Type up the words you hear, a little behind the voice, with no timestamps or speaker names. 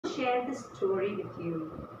share this story with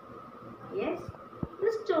you. Yes,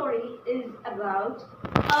 the story is about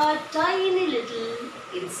a tiny little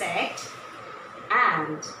insect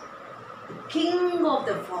and the king of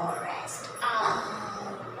the forest.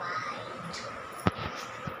 Oh, right.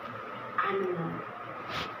 Animal,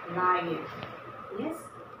 lion. Yes.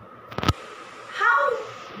 How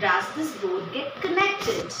does this both get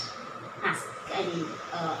connected? As an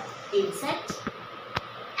insect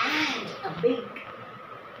and a big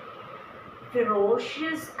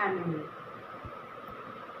ferocious animal.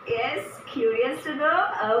 Yes, curious to know?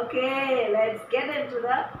 Okay, let's get into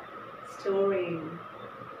the story.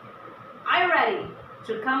 Are you ready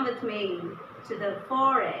to come with me to the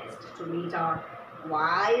forest to meet our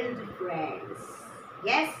wild friends?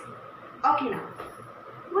 Yes? Okay now.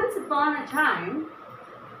 Once upon a time,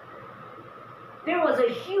 there was a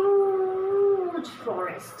huge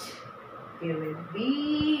forest. There were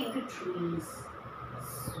big trees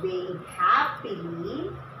swaying happily.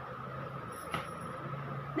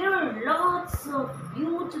 There were lots of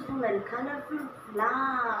beautiful and colorful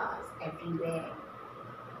flowers everywhere.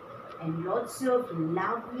 And lots of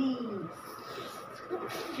lovely,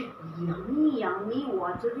 yummy,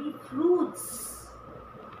 watery fruits.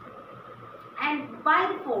 And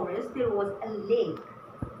by the forest there was a lake.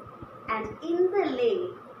 And in the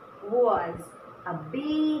lake was a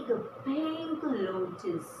big pink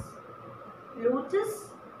lotus. Lotus?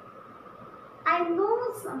 I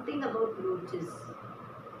know something about lotus.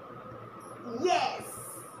 Yes,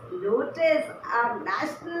 lotus, our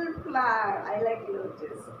national flower. I like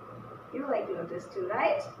lotus. You like lotus too,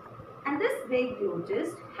 right? And this big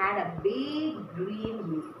lotus had a big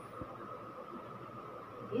green leaf.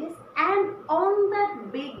 Yes, and on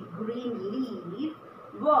that big green leaf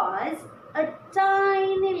was a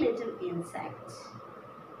tiny little insect.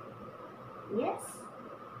 Yes,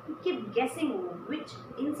 you keep guessing which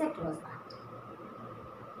insect was that.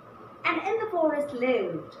 And in the forest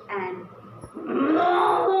lived an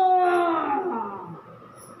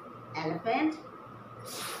elephant,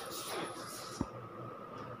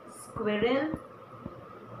 squirrel,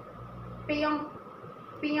 peong,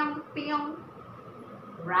 peong, peong,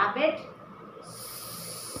 rabbit,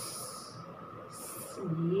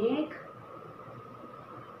 snake,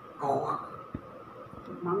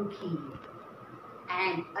 monkey,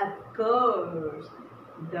 and of course,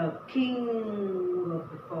 the king of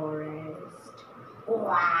the forest.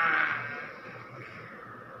 Wow!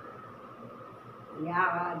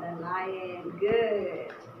 Yeah, the lion,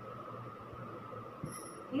 good.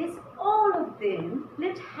 Yes, all of them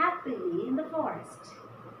lived happily in the forest.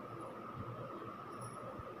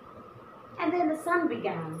 And then the sun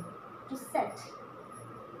began to set,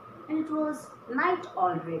 and it was night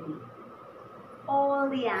already. All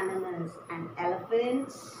the animals, an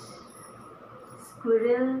elephant,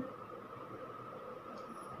 squirrel,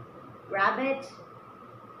 rabbit,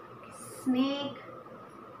 snake,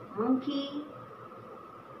 monkey,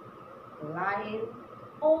 lion,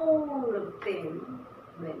 all of them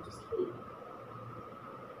went to sleep.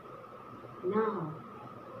 Now,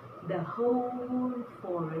 the whole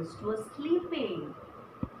forest was sleeping.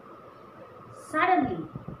 Suddenly,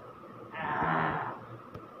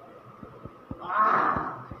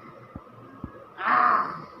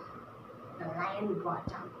 the lion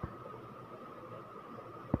got up.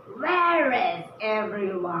 Where is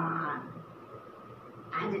everyone?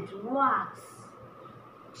 And it walks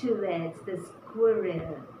towards the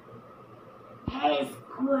squirrel. Hey,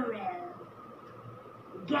 squirrel,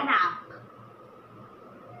 get up.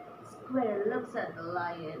 Squirrel looks at the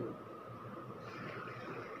lion.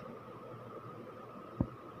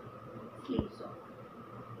 Sleeps off.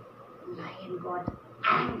 Lion got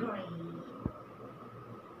angry.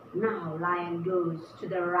 Now lion goes to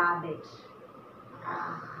the rabbit.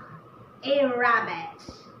 Hey, rabbit,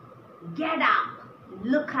 get up.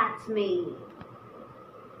 Look at me.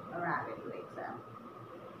 A rabbit wakes up.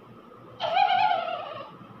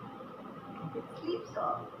 It sleeps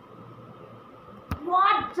off.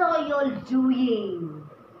 What are you all doing?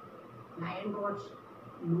 Lion got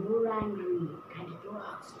more angry and it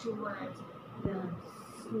walks towards the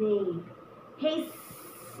snake. Hey,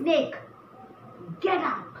 snake, get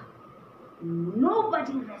up.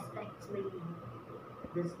 Nobody respects me.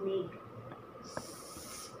 The snake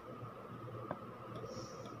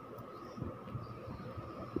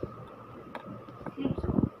sleeps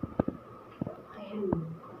off. Lion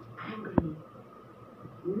got angry.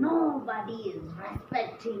 Nobody is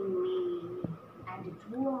respecting me. And it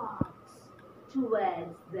walks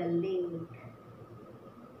towards the lake.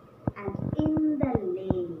 And in the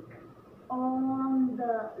lake, on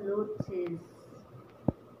the lotus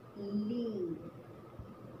leaf,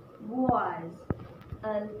 was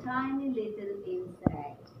a tiny little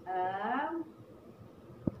insect, a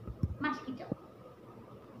mosquito.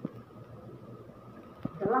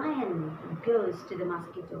 The lion goes to the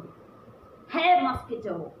mosquito. Hey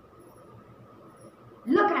mosquito,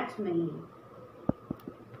 look at me.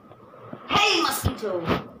 Hey mosquito.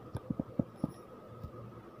 Hey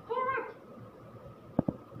what?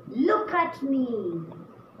 Look at me.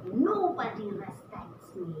 Nobody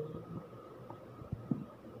respects me.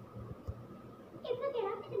 If you get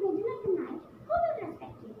up in the middle of the night, who will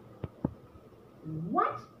respect you?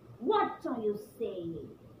 What? What are you saying?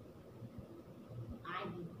 I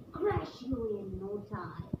will crush you in no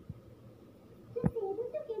time. Just say that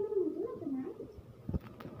you came in the middle of the night.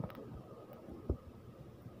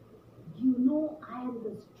 You know I am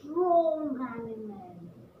the strong animal.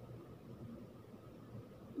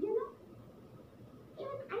 You know,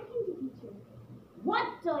 even I can defeat you.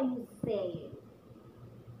 What are you saying?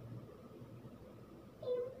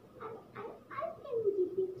 I can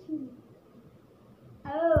defeat you.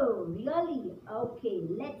 Oh, really? Okay,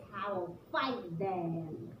 let's have a fight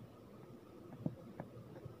then.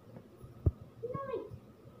 No, wait.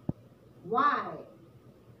 Why?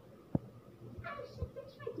 I should be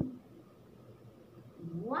ready.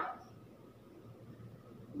 What?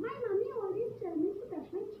 My mommy always tells me to brush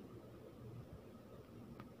my teeth.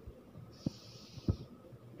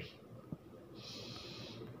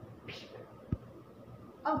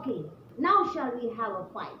 Okay, now shall we have a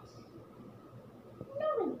fight? No,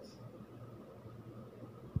 wait.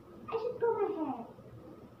 I should comb my hair.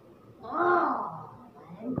 Oh,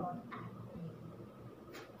 I got angry.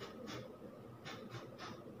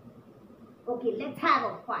 Okay, let's have a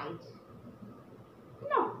fight.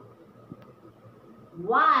 No.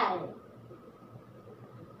 Why?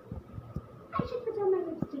 I should put on my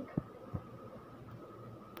lipstick.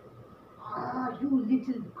 Ah, you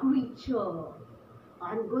little creature.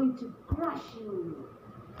 I'm going to crush you.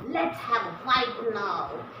 Let's have a fight now.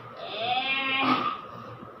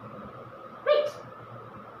 Wait.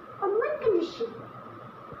 On one condition.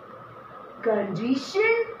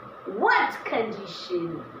 Condition? What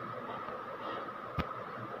condition?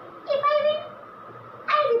 If I win,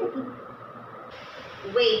 I'll be the king.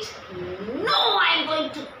 Wait. No, I'm going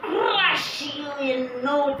to crush you in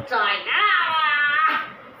no time. Ah!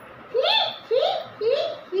 Hee, hee, hee,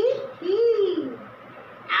 hee, hee.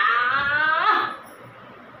 Ah!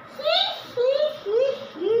 Hee, hee, hee,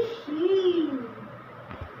 hee, hee.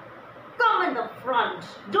 Come in the front.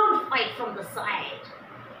 Don't fight from the side.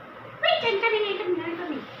 Wait, I'm coming.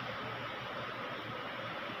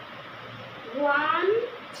 1,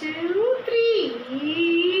 2, 3.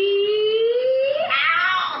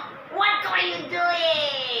 Ow! What are you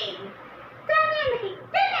doing?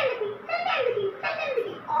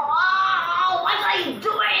 Oh, what are you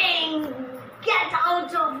doing? Get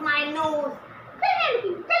out of my nose.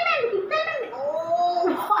 Oh,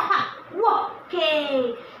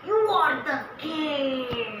 okay. You are the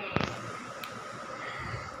king.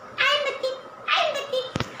 I'm the king. I'm the king.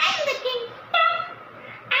 I'm the king.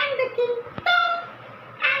 I'm the king.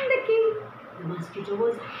 I'm the king. The mosquito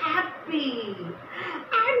was happy.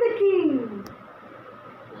 I'm the king.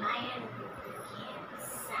 Lion became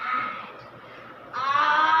sad.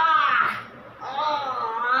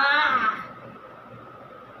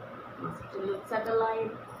 Mosquito looks at the lion.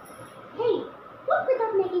 Hey, walk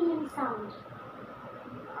without making any sound.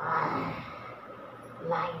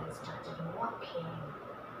 Lion started walking.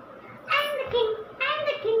 I'm the king. I'm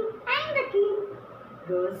the king. I'm the king.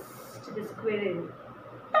 Goes to the squirrel.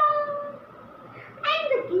 Tom. I'm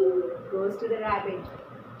the king. Goes to the rabbit.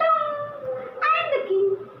 Tom. I'm the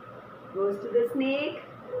king. Goes to the snake.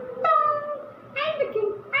 Tom. I'm the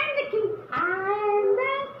king. I'm the king. I'm the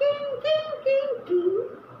king.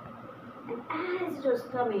 And as it was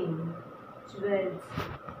coming towards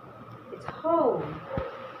its home,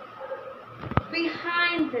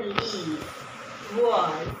 behind the leaves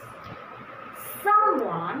was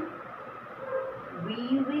someone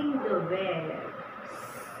weaving the web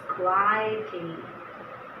quietly.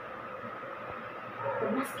 The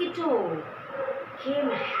mosquito came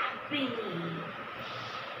happily,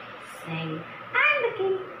 saying, I'm the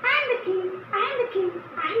king, I'm the king, I'm the king,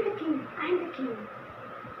 I'm the king, I'm the king.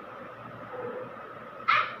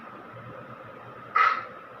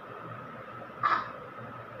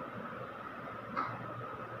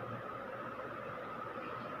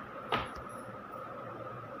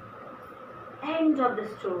 End of the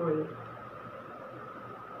story.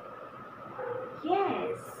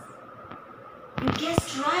 Yes, you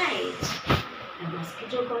guessed right. The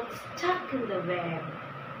mosquito got stuck in the web.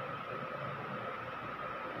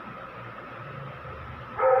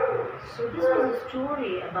 So this was a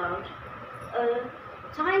story about a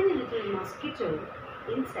tiny little mosquito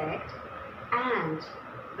insect and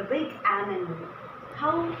the big animal.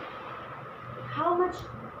 How much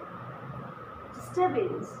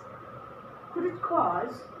disturbance could it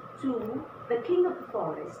cause to the king of the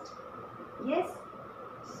forest? Yes,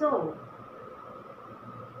 so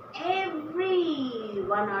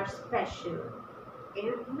everyone are special,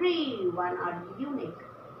 everyone are unique.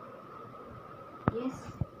 Yes,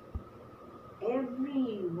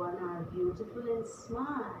 everyone are beautiful and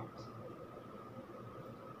smart.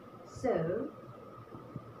 So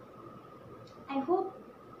I hope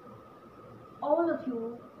all of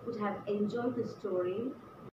you would have enjoyed the story